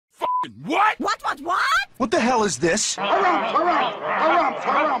What? What? What the hell is this? Harumph.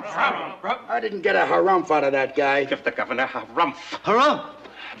 I didn't get a harumph out of that guy. Give the governor harumph. Harumph?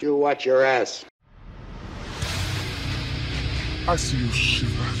 You watch your ass. I see you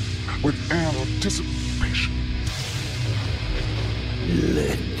shiver with anticipation.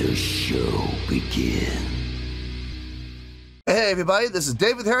 Let the show begin. Hey everybody, this is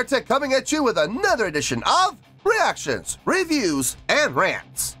David Heretic coming at you with another edition of Reactions, Reviews, and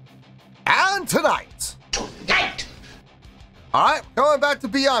Rants. And tonight. Alright, going back to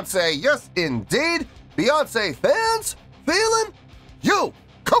Beyonce. Yes, indeed. Beyonce Fans FEELIN YOU.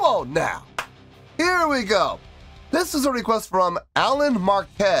 Come on now. Here we go. This is a request from Alan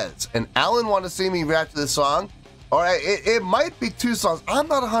Marquez. And Alan wanted to see me react to this song. Alright, it might be two songs. I'm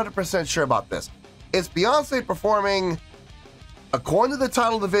not 100% sure about this. It's Beyonce performing, according to the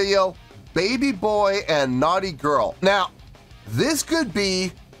title of the video, Baby Boy and Naughty Girl. Now, this could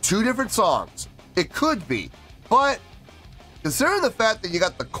be two different songs. It could be. But considering the fact that you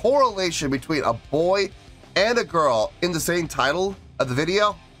got the correlation between a boy and a girl in the same title of the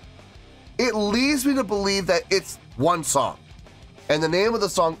video, it leads me to believe that it's one song. And the name of the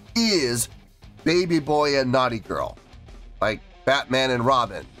song is Baby Boy and Naughty Girl. Like Batman and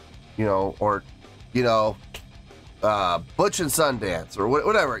Robin, you know, or, you know, Butch and Sundance, or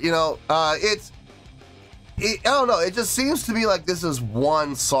whatever, you know. I don't know, it just seems to me like this is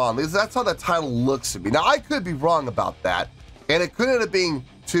one song. That's how the title looks to me. Now, I could be wrong about that, and it could end up being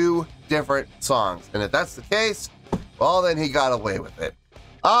two different songs. And if that's the case, well, then he got away with it.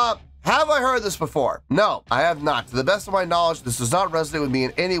 Have I heard this before? No, I have not. To the best of my knowledge, this does not resonate with me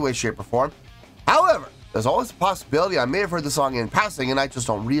in any way, shape, or form. However, there's always a possibility I may have heard the song in passing and I just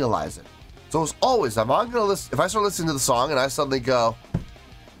don't realize it. So as always, if I start listening to the song and I suddenly go,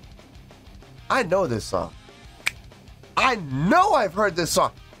 I know this song. I know I've heard this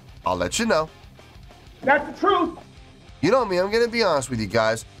song. I'll let you know. That's the truth. You know me, I'm going to be honest with you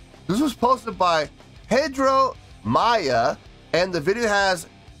guys. This was posted by Pedro Maya, and the video has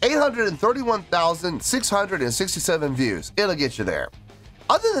 831,667 views. It'll get you there.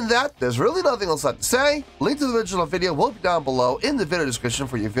 Other than that, there's really nothing else left to say. Link to the original video will be down below in the video description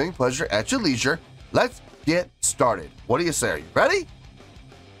for your viewing pleasure at your leisure. Let's get started. What do you say? Are you ready?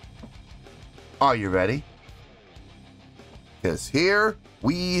 Are you ready? Because here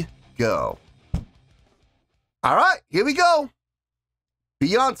we go. All right, here we go.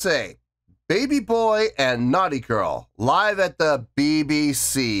 Beyonce, Baby Boy and Naughty Girl, live at the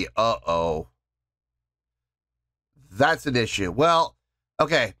BBC. Uh-oh. That's an issue. Well,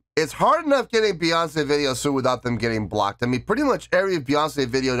 okay, it's hard enough getting Beyonce videos through without them getting blocked. I mean, pretty much every Beyonce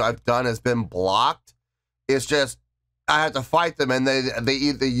video I've done has been blocked. It's just, I have to fight them, and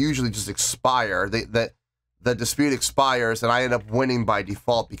they usually just expire. The dispute expires, and I end up winning by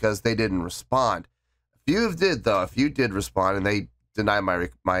default because they didn't respond. A few did, though. A few did respond, and they denied my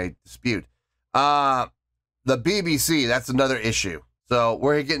dispute. The BBC, that's another issue. So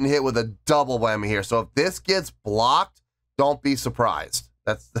we're getting hit with a double whammy here. So if this gets blocked, don't be surprised.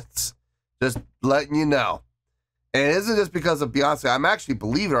 That's just letting you know. And it isn't just because of Beyonce. I'm actually,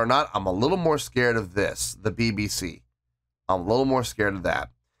 believe it or not, I'm a little more scared of this, the BBC. I'm a little more scared of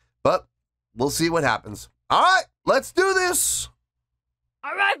that. But we'll see what happens. All right, let's do this.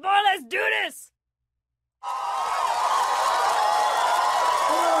 All right, boy, let's do this.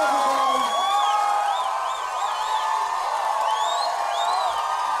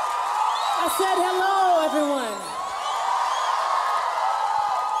 I said hello, everyone.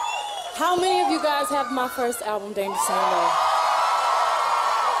 How many of you guys have my first album, Dangerously in Love?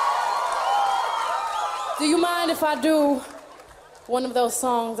 Do you mind if I do one of those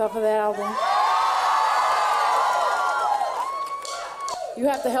songs off of that album? You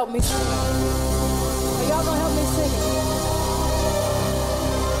have to help me sing. Are y'all gonna help me sing it?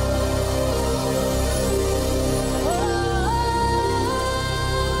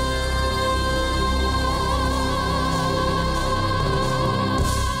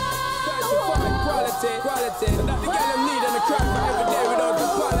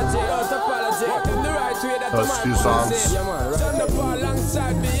 Those two songs.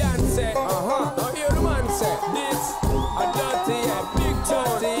 Alongside Beyonce. Now hear the man say this. A dirty, big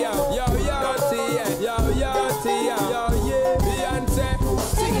dirty, yo, dirty, yo, Beyonce,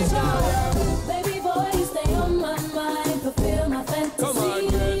 sing it now. Baby boy, you stay on my mind, fulfill my fantasy. Come on,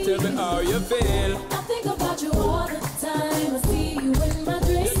 girl, tell me how you feel. I think about you all the time. I see you in my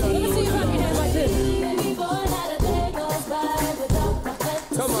dreams. Let me see you rock your hands like this. Baby boy, not a day goes by without my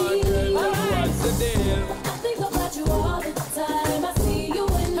fantasy. Come on, girl, what's the deal? I think about you all the time. I see you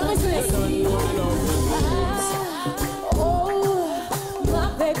in my dreams.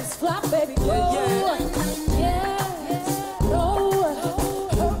 flop, baby. Oh, yes. No,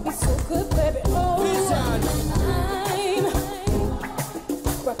 hurt me so good, baby. Oh,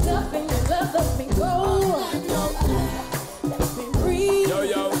 I'm wrapped up in your love, let me go. Let me breathe.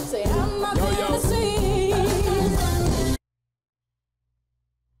 Say I'm not fantasy.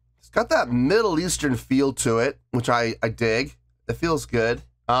 It's got that Middle Eastern feel to it, which I dig. It feels good.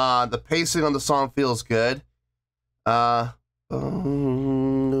 The pacing on the song feels good. So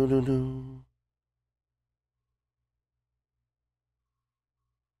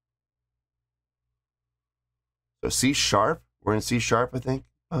C sharp. We're in C sharp, I think.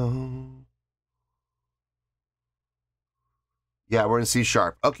 Yeah, we're in C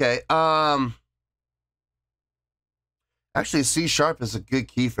sharp. Okay. Actually, C sharp is a good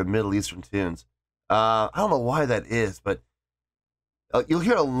key for Middle Eastern tunes. I don't know why that is, but you'll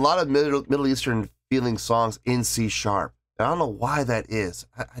hear a lot of Middle Eastern feeling songs in C sharp. I don't know why that is.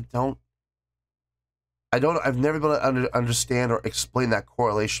 I've never been able to understand or explain that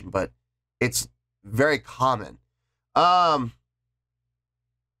correlation, but it's very common.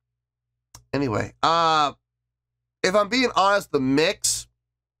 Anyway, if I'm being honest, the mix,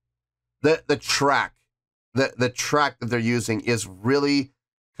 the track that they're using is really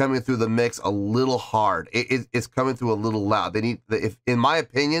coming through the mix a little hard. It's coming through a little loud. They need, in my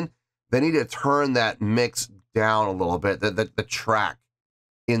opinion, they need to turn that mix down a little bit. The track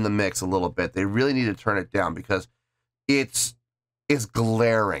in the mix a little bit. They really need to turn it down because it's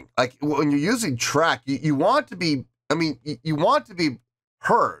glaring. Like when you're using track, you want to be. I mean, you want to be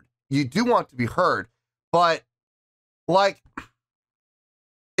heard. You do want to be heard, but like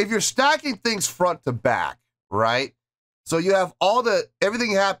if you're stacking things front to back, right? So you have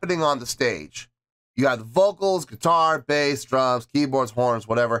everything happening on the stage. You have the vocals, guitar, bass, drums, keyboards, horns,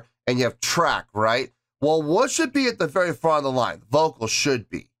 whatever, and you have track, right? Well, what should be at the very front of the line? Vocals should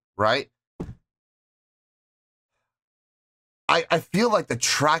be, right? I feel like the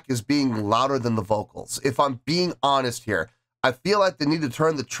track is being louder than the vocals. If I'm being honest here, I feel like they need to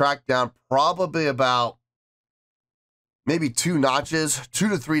turn the track down probably about maybe 2 notches, 2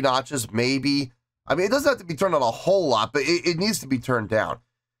 to 3 notches, maybe. I mean, it doesn't have to be turned on a whole lot, but it needs to be turned down.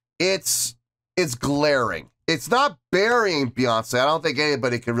 It's glaring. It's not burying Beyonce. I don't think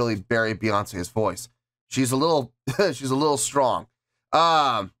anybody can really bury Beyonce's voice. She's a little strong.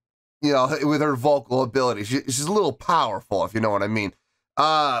 You know, with her vocal ability. She's a little powerful, if you know what I mean.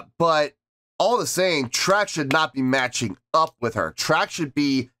 But all the same, track should not be matching up with her. Track should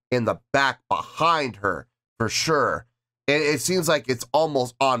be in the back behind her, for sure. And it seems like it's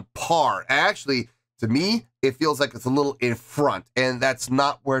almost on par. Actually, to me, it feels like it's a little in front, and that's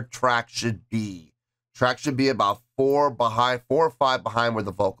not where track should be. Track should be about 4 or 5 behind where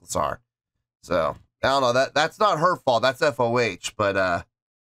the vocals are. So, I don't know. That's not her fault. That's FOH, but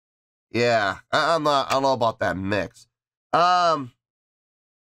yeah, I don't know about that mix.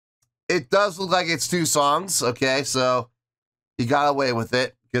 It does look like it's 2 songs. Okay, so he got away with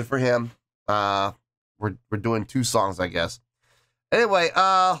it. Good for him. We're doing 2 songs, I guess. Anyway,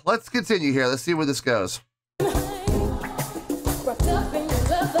 let's continue here. Let's see where this goes. Wrapped up in your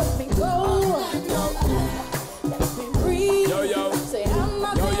love, let me go. Let me breathe. Say I'm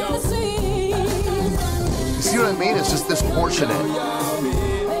not fantasy. You see what I mean? It's just disproportionate.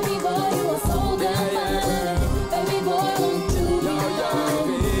 Baby boy, you are so damn fine. Baby boy, won't you be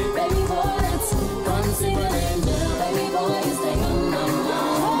mine? Baby boy, let's come sing an angel. Baby boy, you stay on my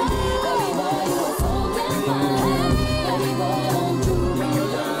mind. Baby boy, you are so damn fine. Baby boy, won't you be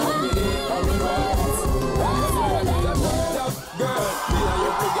mine? Baby boy, let's come sing an angel. Girl, me and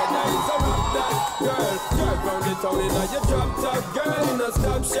you together is a rock that girl. Drive round the town in a your drop top girl. In a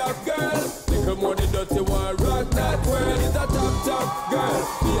stop shop girl. Little more the dirty one rock that world. Is a top girl.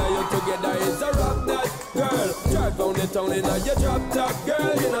 Me and you together is a rock that girl. Drive round the town in a your drop top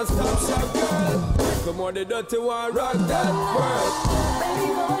girl. In a stop shop girl. Little more the dirty one rock that world. Baby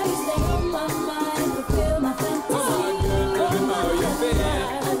boy, you stay on my mind. Fulfill my fantasy. Come on, girl, tell me how you feel. I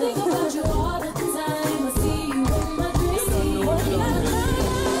think about you all the time. I see you in my dreams. Come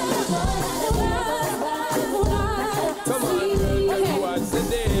on, girl, tell me what's the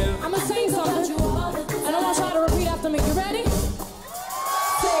deal. I'ma sing something, and I want y'all to repeat after me. You ready?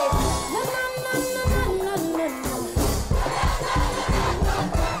 Say, na na na na na na na.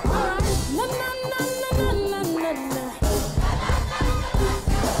 All right, na na na na na na na.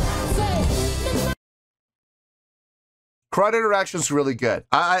 Say, na. Crowd interaction's really good.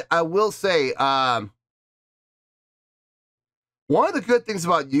 I will say, one of the good things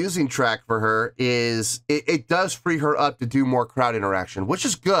about using track for her is it does free her up to do more crowd interaction, which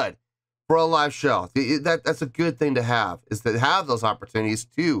is good for a live show. That's a good thing to have, is to have those opportunities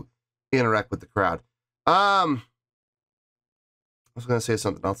to interact with the crowd. I was gonna say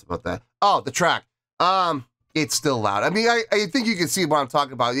something else about that. Oh, the track. It's still loud. I mean, I think you can see what I'm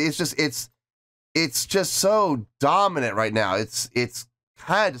talking about. It's just so dominant right now. It's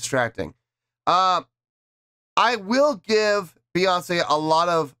kind of distracting. I will give Beyonce a lot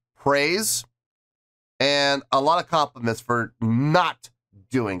of praise and a lot of compliments for not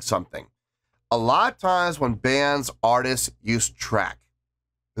doing something. A lot of times when bands, artists use track,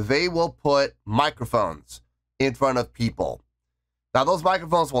 they will put microphones in front of people. Now, those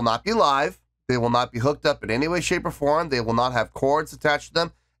microphones will not be live. They will not be hooked up in any way, shape, or form. They will not have cords attached to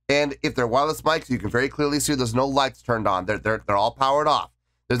them. And if they're wireless mics, you can very clearly see there's no lights turned on. They're all powered off.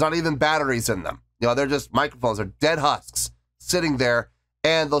 There's not even batteries in them. You know, they're just microphones. They're dead husks sitting there,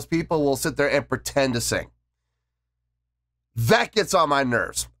 and those people will sit there and pretend to sing. That gets on my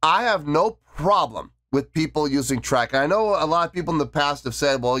nerves. I have no problem with people using track. I know a lot of people in the past have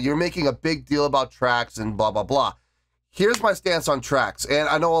said, well, you're making a big deal about tracks and blah, blah, blah. Here's my stance on tracks. And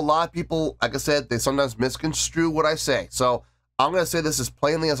I know a lot of people, like I said, they sometimes misconstrue what I say. So I'm going to say this as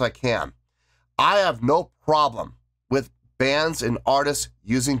plainly as I can. I have no problem with bands and artists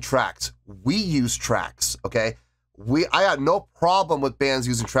using tracks. We use tracks, okay? I have no problem with bands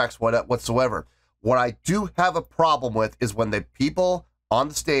using tracks whatsoever. What I do have a problem with is when the people on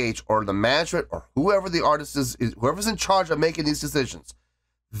the stage or the management or whoever the artist is whoever's in charge of making these decisions,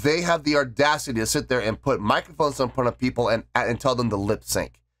 they have the audacity to sit there and put microphones in front of people and tell them to lip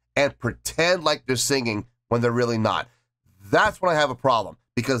sync and pretend like they're singing when they're really not. That's when I have a problem,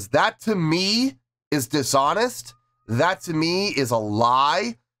 because that to me is dishonest. That to me is a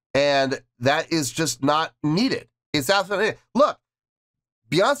lie, and that is just not needed. It's absolutely needed. Look,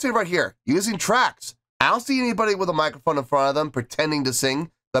 Beyonce right here using tracks. I don't see anybody with a microphone in front of them pretending to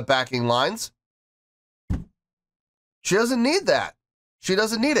sing the backing lines. She doesn't need that. She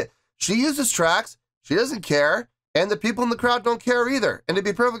doesn't need it. She uses tracks. She doesn't care. And the people in the crowd don't care either. And to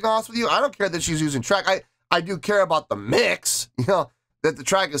be perfectly honest with you, I don't care that she's using track. I do care about the mix, you know, that the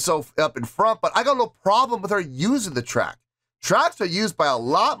track is so up in front, but I got no problem with her using the track. Tracks are used by a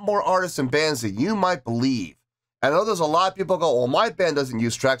lot more artists and bands than you might believe. I know there's a lot of people go, well, my band doesn't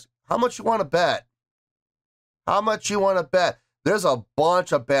use tracks. How much you want to bet? How much you want to bet? There's a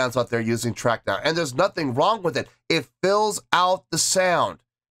bunch of bands out there using track now, and there's nothing wrong with it. It fills out the sound.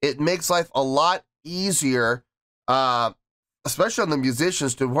 It makes life a lot easier, especially on the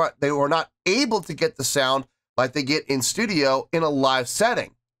musicians they were not able to get the sound like they get in studio in a live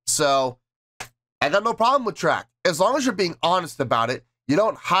setting. So I got no problem with track. As long as you're being honest about it, you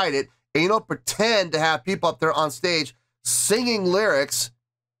don't hide it, and you don't pretend to have people up there on stage singing lyrics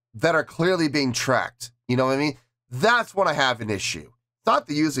that are clearly being tracked. You know what I mean? That's when I have an issue. It's not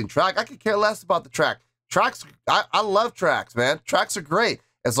the using track. I could care less about the track. Tracks, I love tracks, man. Tracks are great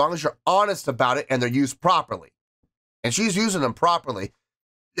as long as you're honest about it and they're used properly. And she's using them properly.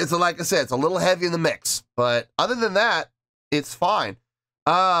 It's like I said, it's a little heavy in the mix. But other than that, it's fine.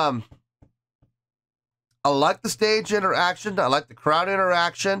 I like the stage interaction. I like the crowd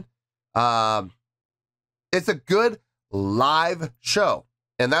interaction. It's a good live show.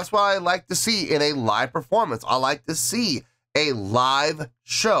 And that's what I like to see in a live performance. I like to see a live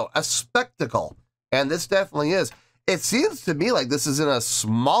show, a spectacle. And this definitely is. It seems to me like this is in a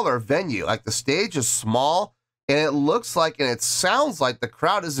smaller venue. Like the stage is small, and it looks like, and it sounds like the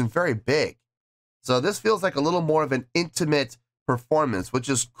crowd isn't very big. So this feels like a little more of an intimate performance, which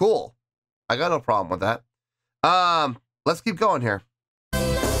is cool. I got no problem with that. Let's keep going here.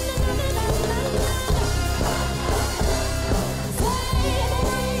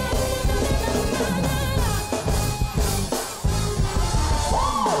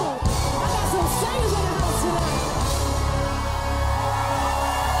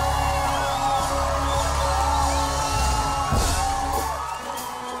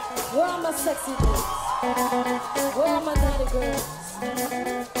 Sexy girls, where are my naughty girls?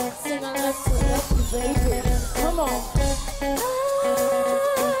 Sing I like to love you, baby. Come on. I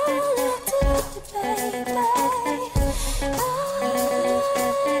like to love you, baby.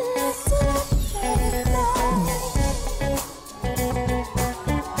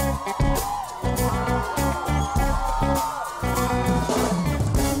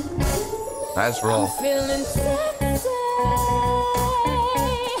 Nice roll. I'm feeling sexy.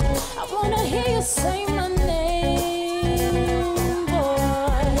 I wanna hear you say my name,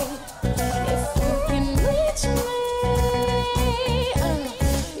 boy. If you can reach me,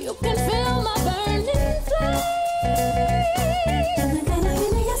 you can feel my burning flame.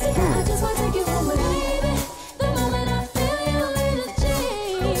 I just wanna take you home with me. The moment I feel your energy,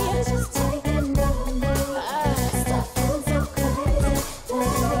 it's just taking over me. I start feeling so crazy.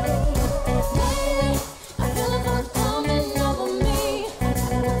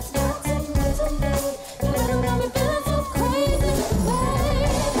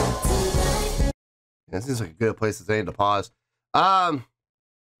 That seems like a good place to say to pause.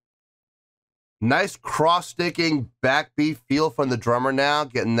 Nice cross-sticking backbeat feel from the drummer now,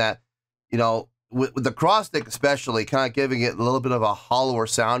 getting that, you know, with the cross-stick especially, kind of giving it a little bit of a hollower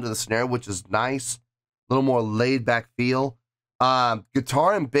sound to the snare, which is nice. A little more laid-back feel.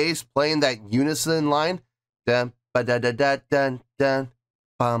 Guitar and bass playing that unison line. Dun, ba-da-da-da-dun, dun,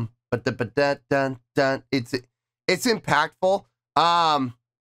 bum, ba-da-ba-da-dun, it's impactful.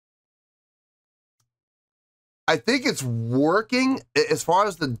 I think it's working as far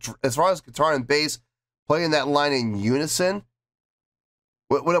as guitar and bass playing that line in unison.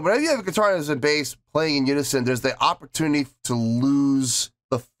 Whenever you have a guitar and bass playing in unison, there's the opportunity to lose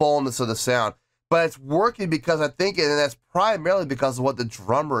the fullness of the sound. But it's working because I think, and that's primarily because of what the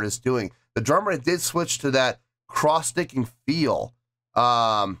drummer is doing. The drummer did switch to that cross-sticking feel.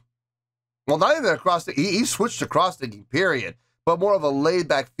 Well, not even a cross-sticking. He switched to cross-sticking, period. But more of a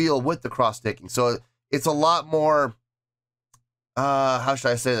laid-back feel with the cross-sticking. So it's a lot more, how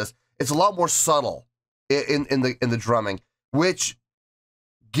should I say this? It's a lot more subtle in the drumming, which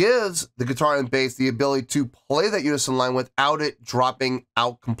gives the guitar and bass the ability to play that unison line without it dropping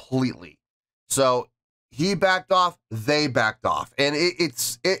out completely. So he backed off, they backed off, and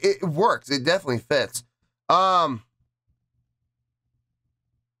it works. It definitely fits. Yeah,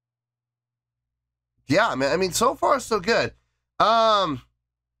 man. I mean, so far so good.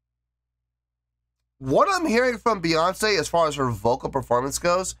 What I'm hearing from Beyonce as far as her vocal performance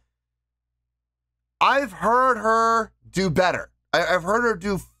goes, I've heard her do better. I've heard her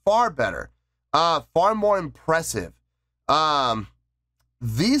do far better, far more impressive.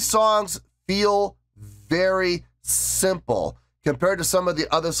 These songs feel very simple compared to some of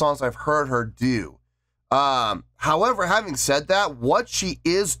the other songs I've heard her do. However, having said that, what she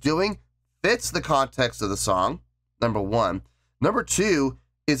is doing fits the context of the song, number one. Number two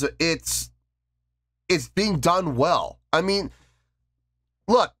is it's being done well. I mean,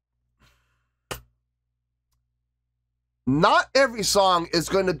 look, not every song is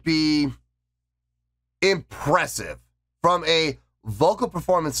going to be impressive from a vocal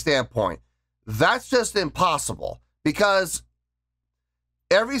performance standpoint. That's just impossible because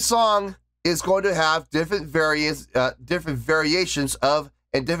every song is going to have different variations of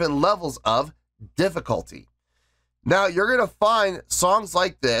and different levels of difficulty. Now, you're going to find songs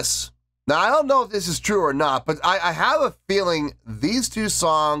like this. Now, I don't know if this is true or not, but I have a feeling these two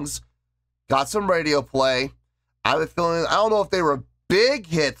songs got some radio play. I have a feeling, I don't know if they were big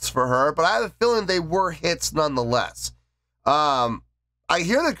hits for her, but I have a feeling they were hits nonetheless. I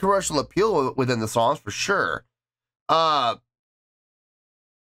hear the commercial appeal within the songs for sure. And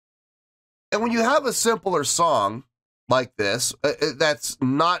when you have a simpler song like this, that's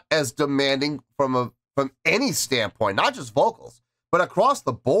not as demanding from any standpoint, not just vocals, but across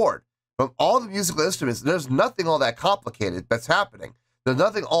the board, from all the musical instruments, there's nothing all that complicated that's happening. There's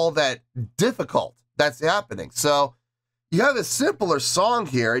nothing all that difficult that's happening. So you have a simpler song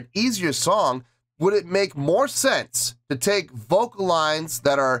here, an easier song. Would it make more sense to take vocal lines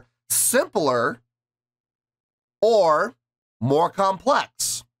that are simpler or more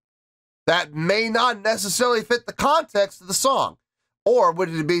complex that may not necessarily fit the context of the song? Or would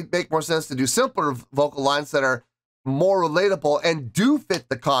it make more sense to do simpler vocal lines that are more relatable and do fit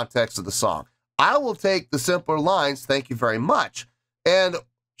the context of the song? I will take the simpler lines, thank you very much. And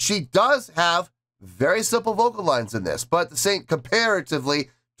she does have very simple vocal lines in this, but the same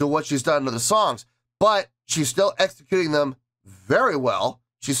comparatively to what she's done in other songs. But she's still executing them very well.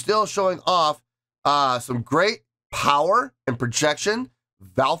 She's still showing off some great power and projection,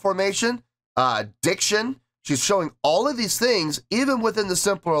 vowel formation, diction. She's showing all of these things, even within the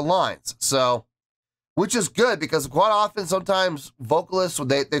simpler lines. So, which is good because quite often, sometimes vocalists,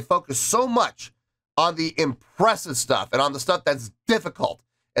 they focus so much on the impressive stuff and on the stuff that's difficult.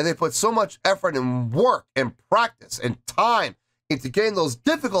 And they put so much effort and work and practice and time into getting those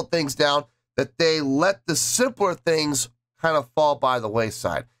difficult things down that they let the simpler things kind of fall by the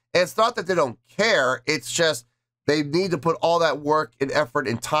wayside. And it's not that they don't care. It's just they need to put all that work and effort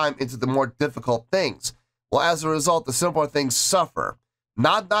and time into the more difficult things. Well, as a result, the simpler things suffer.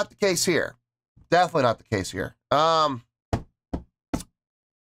 Not the case here. Definitely not the case here.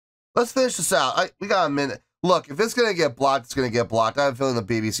 Let's finish this out. We got a minute. Look, if it's going to get blocked, it's going to get blocked. I have a feeling the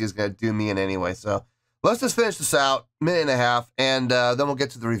BBC is going to do me in anyway. So let's just finish this out, minute and a half, and then we'll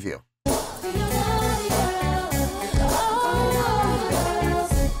get to the review.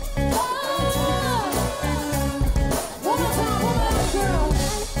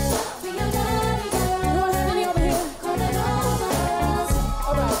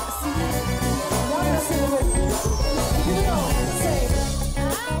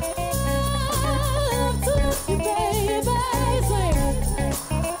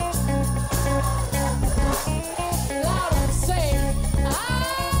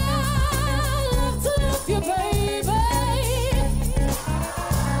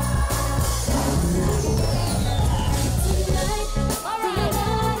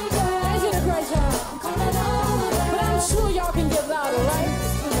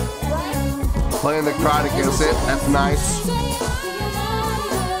 Playing the crowd against it. That's nice.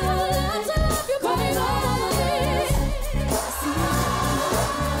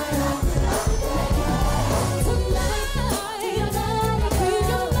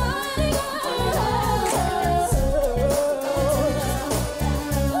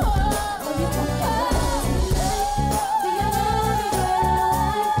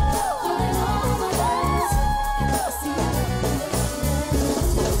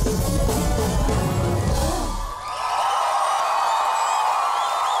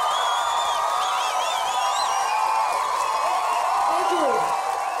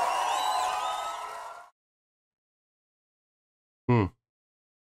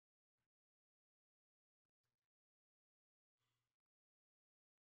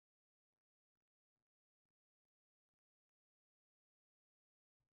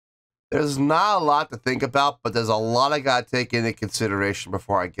 There's not a lot to think about, but there's a lot I got to take into consideration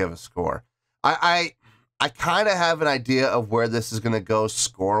before I give a score. I kind of have an idea of where this is going to go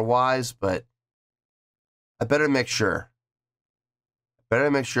score-wise, but I better make sure.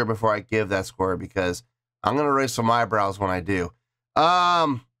 Before I give that score, because I'm going to raise some eyebrows when I do.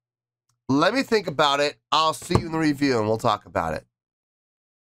 Let me think about it. I'll see you in the review, and we'll talk about it.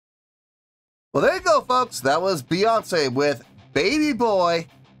 Well, there you go, folks. That was Beyonce with Baby Boy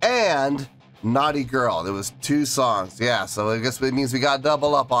and Naughty Girl. There was 2 songs. Yeah, so I guess it means we got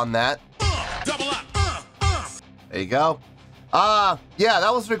double up on that. Double up. There you go. Yeah,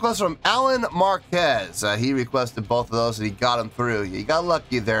 that was a request from Alan Marquez. He requested both of those and he got them through. You got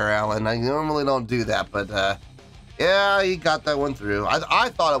lucky there, Alan. I normally don't do that, but yeah, he got that one through. I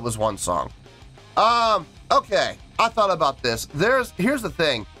thought it was 1 song. Okay, I thought about this. Here's the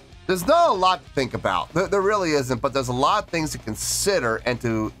thing. There's not a lot to think about. There really isn't, but there's a lot of things to consider and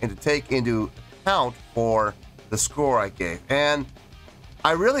to take into account for the score I gave. And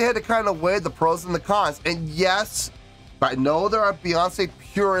I really had to kind of weigh the pros and the cons. And yes, I know there are Beyonce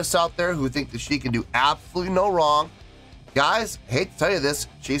purists out there who think that she can do absolutely no wrong. Guys, hate to tell you this,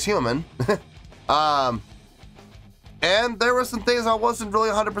 she's human. And there were some things I wasn't really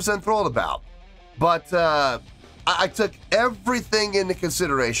 100% thrilled about. But I took everything into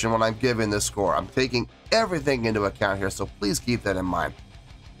consideration when I'm giving this score. I'm taking everything into account here, so please keep that in mind.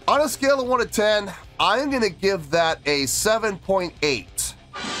 On a scale of 1 to 10, I'm going to give that a 7.8.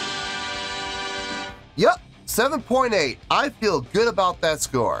 Yep, 7.8. I feel good about that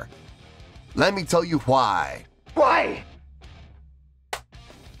score. Let me tell you why. Why?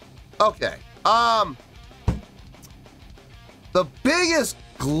 Okay, the biggest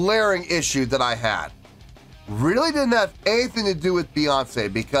glaring issue that I had really didn't have anything to do with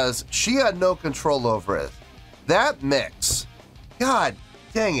Beyonce because she had no control over it. That mix, God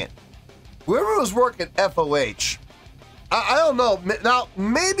dang it. Whoever was working FOH, I don't know. Now,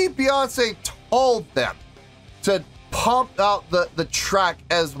 maybe Beyonce told them to pump out the track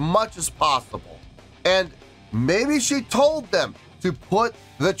as much as possible. And maybe she told them to put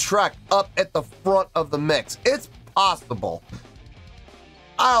the track up at the front of the mix. It's possible.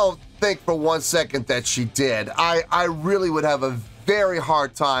 I don't think for 1 second that she did. I really would have a very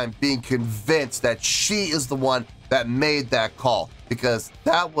hard time being convinced that she is the one that made that call, because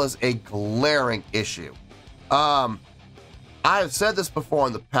that was a glaring issue. I have said this before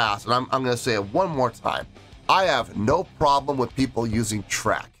in the past, and I'm going to say it one more time. I have no problem with people using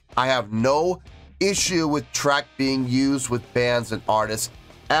track. I have no issue with track being used with bands and artists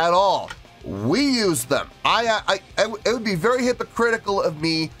at all. We use them. It would be very hypocritical of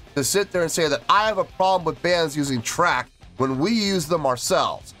me to sit there and say that I have a problem with bands using track when we use them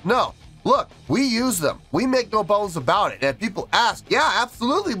ourselves. No, look, we use them. We make no bones about it. And if people ask, yeah,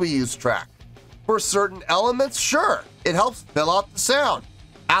 absolutely we use track. For certain elements, sure, it helps fill out the sound.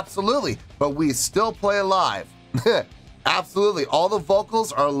 Absolutely, but we still play live. Absolutely, all the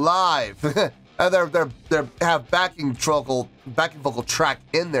vocals are live. They have backing vocal track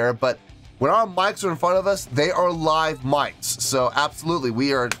in there, but when our mics are in front of us, they are live mics. So absolutely,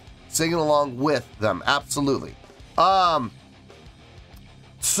 we are singing along with them. Absolutely.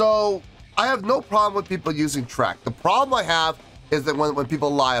 So I have no problem with people using track. The problem I have is that when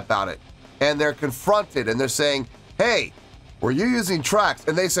people lie about it and they're confronted and they're saying, hey, were you using tracks?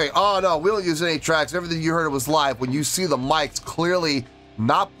 And they say, oh no, we don't use any tracks. Everything you heard was live. When you see the mics clearly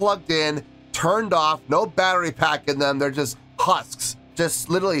not plugged in, turned off, no battery pack in them, they're just husks, just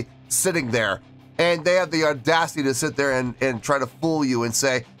literally sitting there, and they have the audacity to sit there and try to fool you and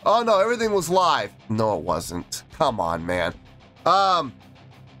say, oh no, everything was live. No, it wasn't. Come on, man. But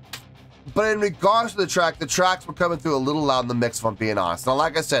in regards to the tracks were coming through a little loud in the mix, if I'm being honest. Now,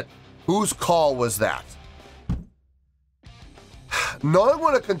 like I said, whose call was that? knowing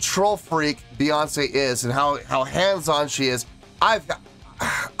what a control freak Beyonce is and how hands-on she is, I've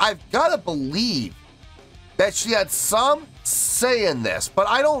got to believe that she had some say in this, but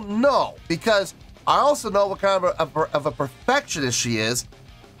I don't know, because I also know what kind of a perfectionist she is,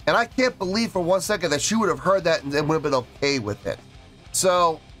 and I can't believe for 1 second that she would have heard that and would have been okay with it.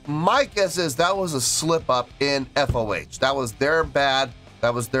 So my guess is that was a slip up in FOH. That was their bad.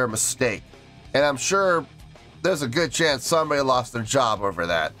 That was their mistake. And I'm sure there's a good chance somebody lost their job over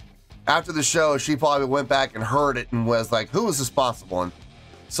that. After the show, she probably went back and heard it and was like, who was responsible? And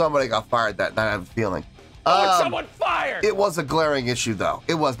somebody got fired that night, I have a feeling. Someone fired! It was a glaring issue, though.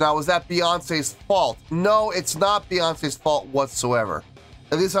 It was. Now, was that Beyonce's fault? No, it's not Beyonce's fault whatsoever.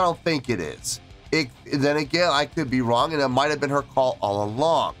 At least I don't think it is. Then again, I could be wrong, and it might have been her call all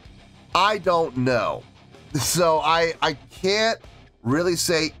along. I don't know. So I can't really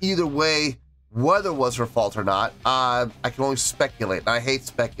say either way whether it was her fault or not. I can only speculate, and I hate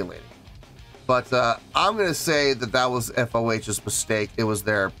speculating. But I'm going to say that was FOH's mistake. It was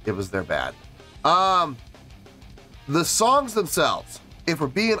their bad. The songs themselves, if we're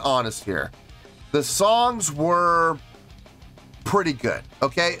being honest here, the songs were pretty good,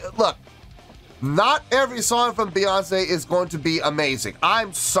 okay? Look, not every song from Beyonce is going to be amazing.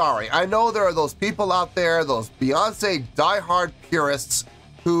 I'm sorry. I know there are those people out there, those Beyonce diehard purists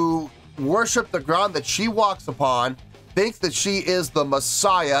who worship the ground that she walks upon, think that she is the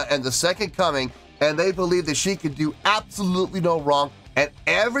Messiah and the second coming, and they believe that she can do absolutely no wrong, and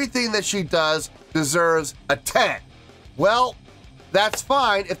everything that she does deserves a 10. Well, that's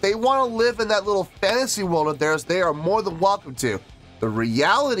fine. If they want to live in that little fantasy world of theirs, they are more than welcome to. The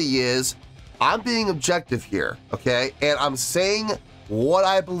reality is, I'm being objective here, okay? And I'm saying what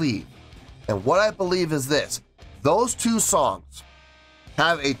I believe. And what I believe is this. Those two songs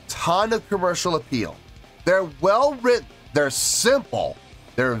have a ton of commercial appeal. They're well written. They're simple.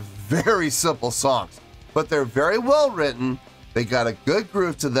 They're very simple songs. But they're very well written. They got a good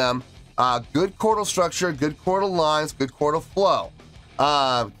groove to them. Good chordal structure, good chordal lines, good chordal flow.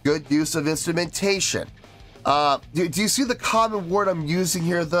 Good use of instrumentation. Do you see the common word I'm using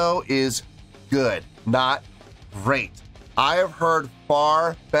here, though, is good, not great. I have heard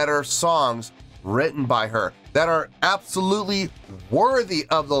far better songs written by her that are absolutely worthy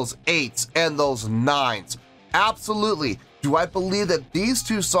of those 8s and those 9s. Absolutely. Do I believe that these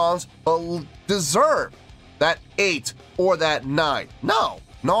two songs deserve that 8 or that 9? No,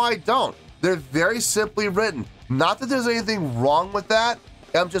 I don't. They're very simply written. Not that there's anything wrong with that.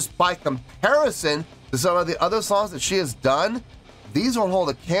 I'm just, by comparison to some of the other songs that she has done, these don't hold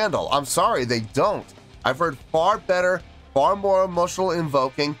a candle. I'm sorry, they don't. I've heard far better, far more emotional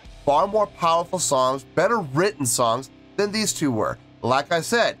invoking, far more powerful songs, better written songs than these two were. Like I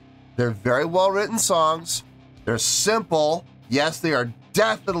said, they're very well written songs. They're simple. Yes, they are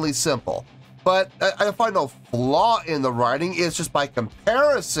definitely simple. But I find no flaw in the writing. It's just by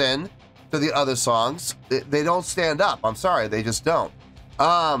comparison to the other songs, they don't stand up. I'm sorry, they just don't.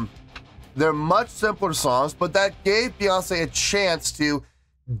 They're much simpler songs, but that gave Beyonce a chance to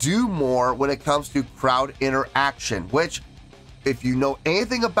do more when it comes to crowd interaction, which, if you know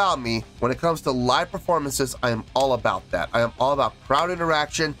anything about me, when it comes to live performances, I am all about that. I am all about crowd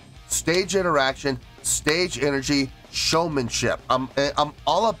interaction, stage energy, showmanship. I'm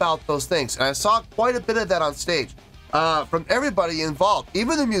all about those things, and I saw quite a bit of that on stage from everybody involved.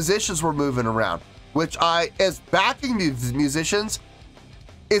 Even the musicians were moving around, which as backing musicians,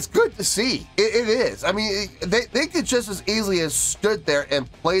 it's good to see. It is. I mean, they could just as easily have stood there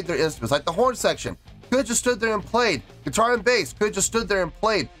and played their instruments. Like the horn section could have just stood there and played. Guitar and bass could have just stood there and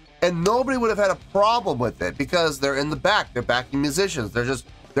played. And nobody would have had a problem with it because they're in the back. They're backing musicians.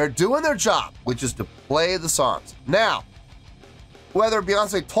 They're doing their job, which is to play the songs. Now, whether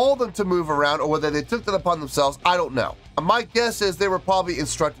Beyonce told them to move around or whether they took that upon themselves, I don't know. My guess is they were probably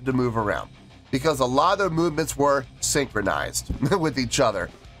instructed to move around because a lot of their movements were synchronized with each other.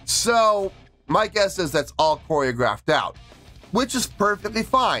 So my guess is that's all choreographed out, which is perfectly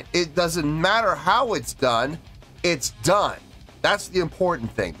fine. It doesn't matter how it's done, it's done. That's the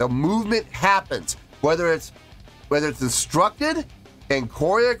important thing. The movement happens, whether it's instructed and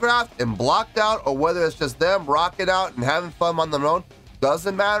choreographed and blocked out, or whether it's just them rocking out and having fun on their own.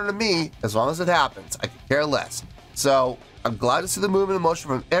 Doesn't matter to me as long as it happens. I could care less. So I'm glad to see the movement and motion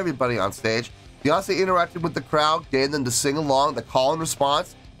from everybody on stage. Beyonce interacted with the crowd, getting them to sing along, the call and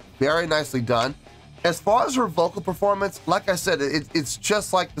response. Very nicely done. As far as her vocal performance, like I said, it's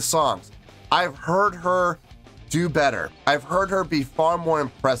just like the songs. I've heard her do better. I've heard her be far more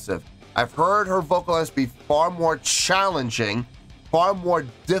impressive. I've heard her vocalize be far more challenging, far more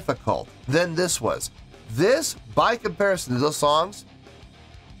difficult than this was. This, by comparison to those songs,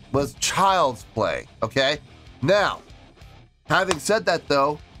 was child's play, okay? Now, having said that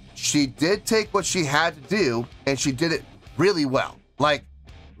though, she did take what she had to do and she did it really well. Like,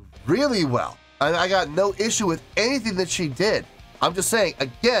 really well. I got no issue with anything that she did. I'm just saying,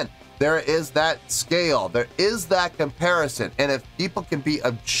 again, there is that scale. There is that comparison. And if people can be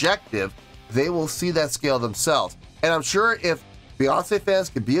objective, they will see that scale themselves. And I'm sure if Beyonce fans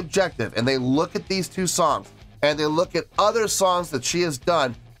can be objective and they look at these two songs and they look at other songs that she has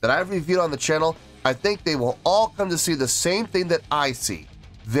done that I've reviewed on the channel, I think they will all come to see the same thing that I see.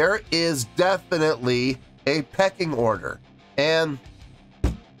 There is definitely a pecking order. And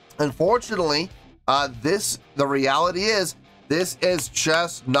unfortunately, the reality is, this is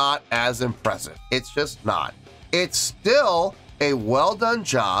just not as impressive. It's just not. It's still a well done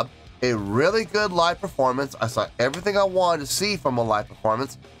job, a really good live performance. I saw everything I wanted to see from a live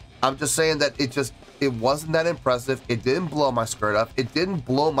performance. I'm just saying that it wasn't that impressive. It didn't blow my skirt up. It didn't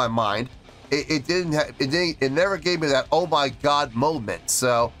blow my mind. It never gave me that oh my god moment.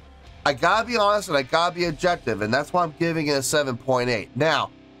 So I gotta be honest and I gotta be objective, and that's why I'm giving it a 7.8.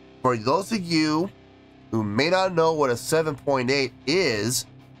 Now, for those of you who may not know what a 7.8 is,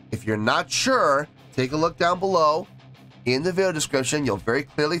 if you're not sure, take a look down below in the video description. You'll very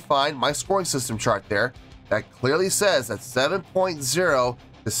clearly find my scoring system chart there that clearly says that 7.0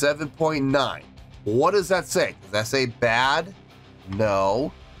 to 7.9. What does that say? Does that say bad?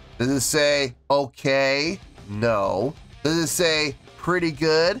 No. Does it say okay? No. Does it say pretty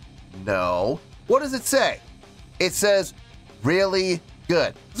good? No. What does it say? It says really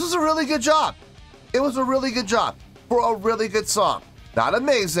good. This is a really good job. It was a really good job for a really good song. Not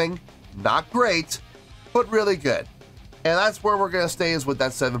amazing, not great, but really good. And that's where we're going to stay, is with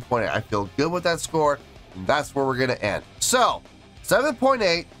that 7.8. I feel good with that score, and that's where we're going to end. So,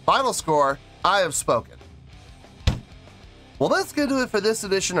 7.8, final score, I have spoken. Well, that's going to do it for this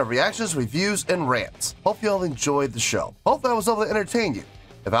edition of Reactions, Reviews, and Rants. Hope you all enjoyed the show. Hope I was able to entertain you.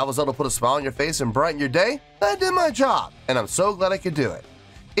 If I was able to put a smile on your face and brighten your day, I did my job, and I'm so glad I could do it.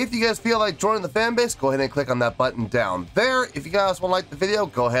 If you guys feel like joining the fan base, go ahead and click on that button down there. If you guys want to like the video,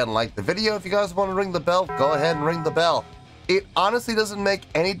 go ahead and like the video. If you guys want to ring the bell, go ahead and ring the bell. It honestly doesn't make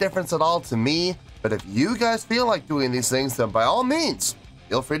any difference at all to me, but if you guys feel like doing these things, then by all means,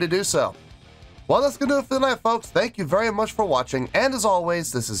 feel free to do so. Well, that's going to do it for the night, folks. Thank you very much for watching, and as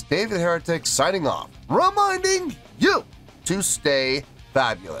always, this is David Heretic signing off, reminding you to stay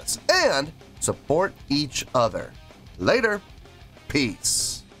fabulous and support each other. Later. Peace.